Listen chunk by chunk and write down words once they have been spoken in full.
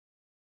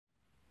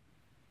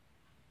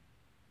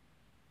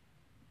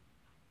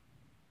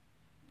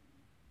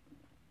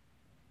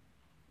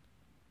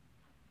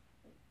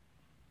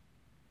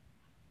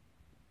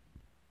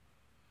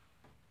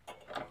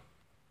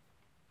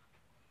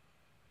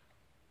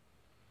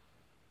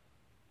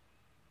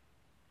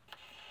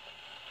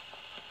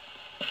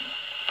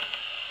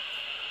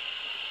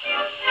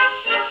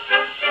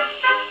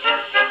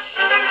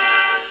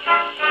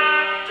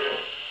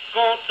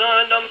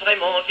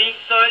vraiment vit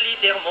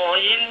solitairement,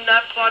 il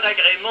n'a pas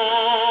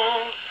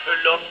d'agrément.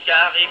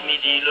 Lorsqu'arrive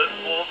midi, le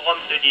pauvre homme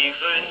se dit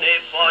je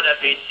n'ai pas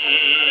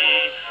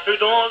d'appétit.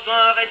 Dans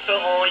un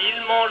restaurant,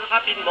 il mange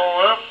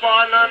rapidement un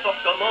repas n'importe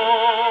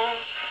comment.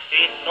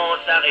 Et sans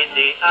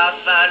s'arrêter,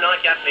 avale un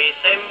café,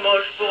 c'est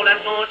moche pour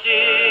la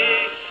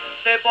santé.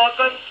 C'est pas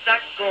comme ça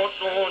quand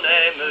on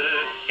aime,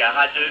 car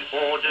à deux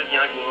on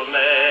devient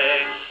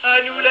gourmet.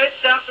 À nous les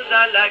tartes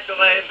à la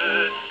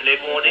crème, les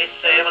bons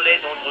desserts, les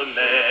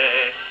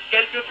entremets.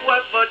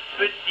 Quelquefois votre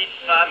petite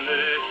femme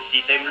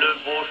dit t'aimes le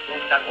beau, je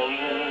trouve ça trop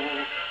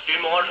mou. Tu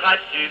mangeras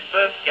du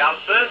bœuf, car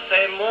le bœuf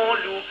est mon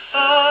loup.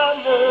 Ah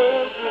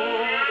mon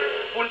goût,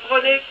 vous ne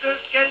prenez que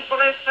ce qu'elle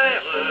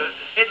préfère,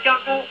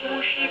 escargot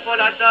ou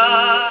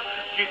chipolata.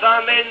 Du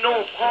vin mais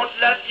non, prends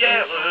de la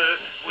bière.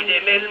 Vous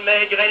aimez le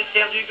maigre, elle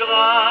sert du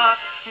gras.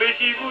 Mais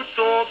si vous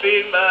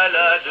tombez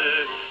malade,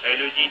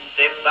 elle dit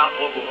c'est pas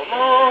trop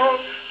gourmand.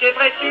 C'est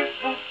vrai tu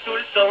bouffes tout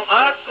le temps.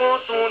 Ah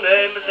quand on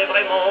aime c'est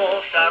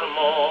vraiment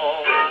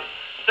charmant.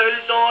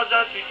 Seul dans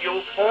un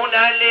studio, on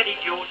a l'air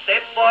idiot,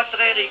 c'est pas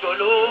très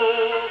rigolo.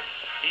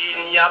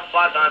 Il n'y a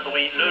pas un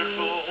bruit le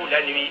jour ou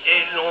la nuit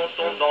et l'on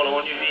tombe dans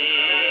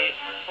l'ennui.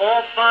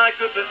 Enfin,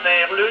 que peut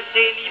faire le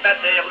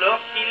célibataire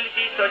lorsqu'il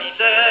vit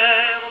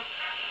solitaire?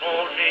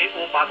 Songer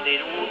au passé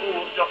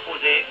ou se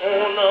reposer,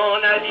 on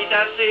en a vite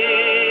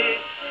assez.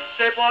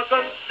 C'est pas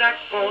comme ça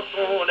quand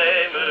on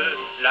aime,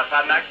 la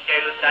femme a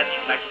quelle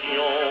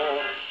satisfaction,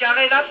 car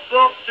elle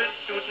apporte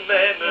tout de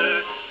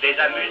même des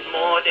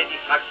amusements, des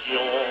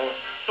distractions.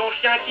 Son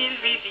chien qui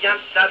lui vient de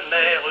sa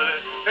mère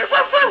fait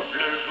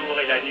le jour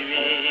et la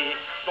nuit.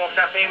 Son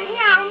chat fait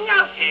miaou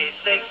miaou et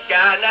ses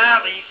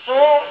canaris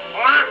font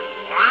ouah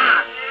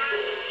ouah.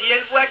 Si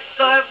elle voit que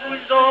ça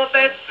vous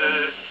embête,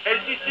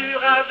 elle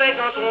susurre avec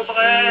un ton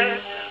bref.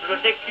 Je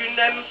sais que tu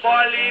n'aimes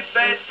pas les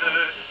bêtes,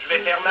 je vais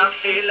faire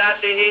marcher la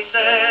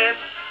décette.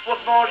 Pour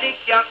se manger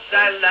car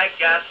ça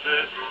l'agace,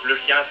 le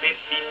chien fait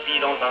pipi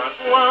dans un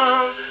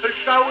coin. Le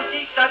chat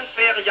aussi ça ne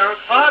fait rien,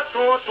 ah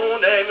quand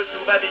on aime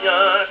tout va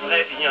bien,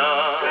 très bien.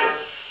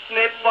 Ce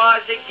n'est pas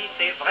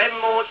exister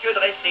vraiment que de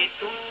rester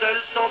tout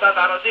seul sans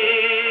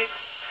bavarder.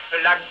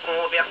 La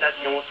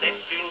conversation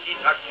c'est une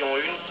distraction,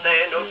 une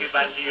saine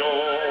occupation.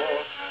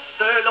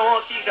 Seul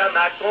en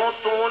pyjama quand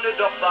on ne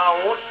dort pas,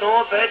 on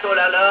s'embête, oh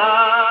là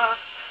là.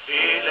 Et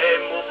les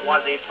mots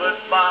croisés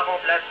peuvent pas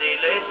remplacer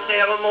les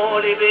serments,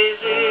 les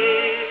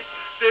baisers.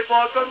 C'est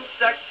pas comme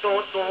ça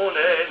quand on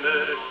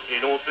aime, et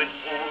l'on peut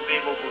trouver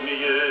beaucoup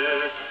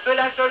mieux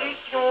la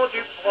solution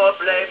du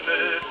problème,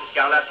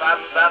 car la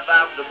femme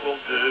bavarde pour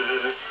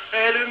deux.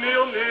 Elle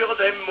murmure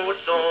des mots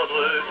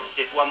tendres,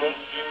 c'est toi mon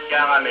petit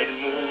caramel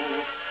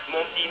mou,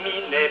 mon petit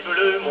minet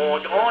bleu, mon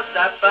grand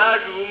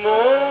sapage ou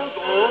mon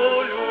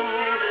gros loup.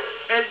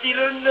 Elle dit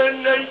le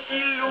neneuil qui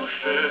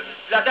louche,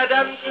 la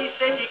dame qui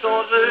sait qui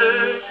qu'en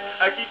veut,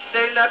 à qui que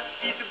c'est la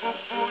petite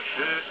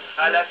boubouche,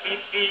 à la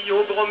fifi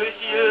au gros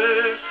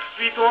monsieur.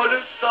 Puis quand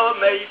le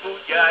sommeil vous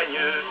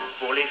gagne,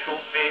 pour les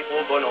chauffer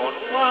au bon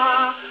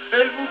endroit,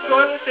 elle vous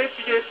colle ses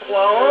pieds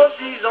froids en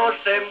disant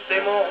je t'aime,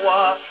 c'est mon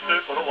roi, je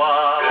te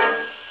crois.